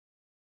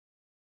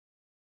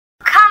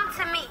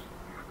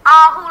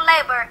all who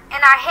labor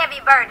and are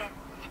heavy burdened,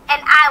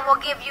 and I will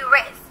give you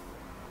rest.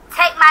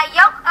 Take my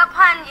yoke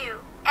upon you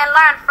and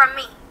learn from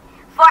me,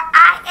 for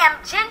I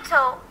am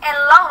gentle and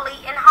lowly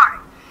in heart,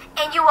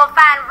 and you will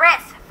find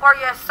rest for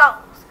your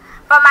souls.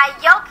 For my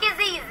yoke is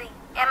easy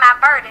and my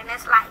burden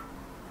is light.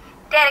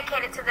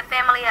 Dedicated to the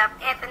family of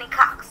Anthony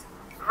Cox.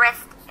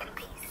 Rest in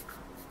peace.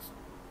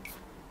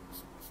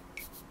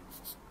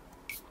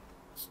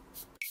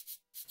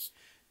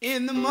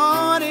 In the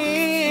morning,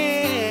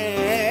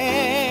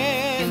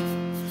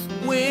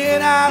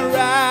 when I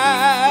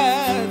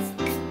rise,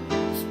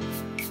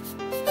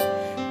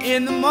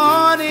 in the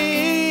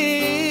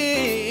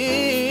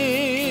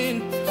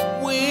morning,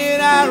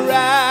 when I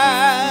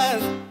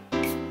rise,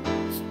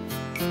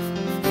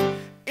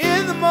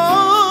 in the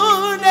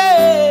morning,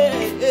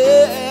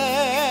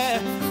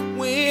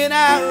 when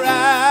I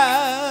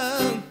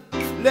rise,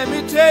 let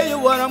me tell you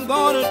what I'm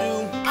gonna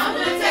do. I'm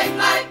gonna take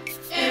flight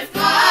and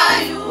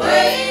fly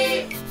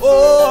away.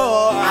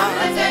 Oh, I'm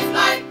gonna take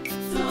flight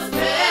to a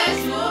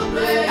special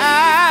place.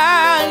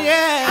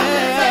 yeah, I'm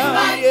gonna take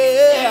flight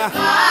yeah. and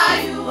fly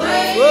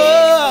away. Oh,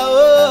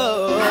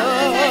 I'm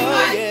gonna take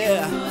flight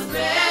yeah. to a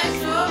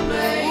special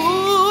place.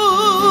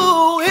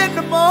 Ooh, in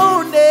the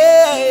morning,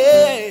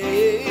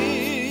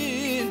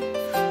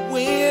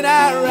 when I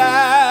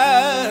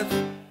rise,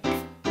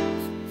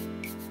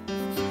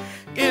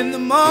 in the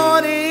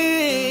morning,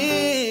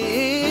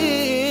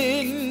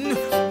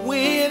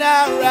 when I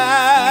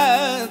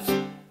rise,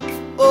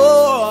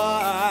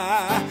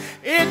 oh,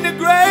 in the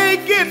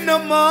break in the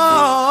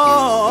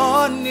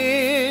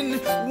morning,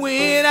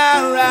 when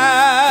I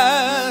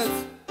rise,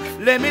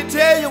 let me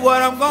tell you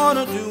what I'm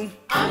gonna do.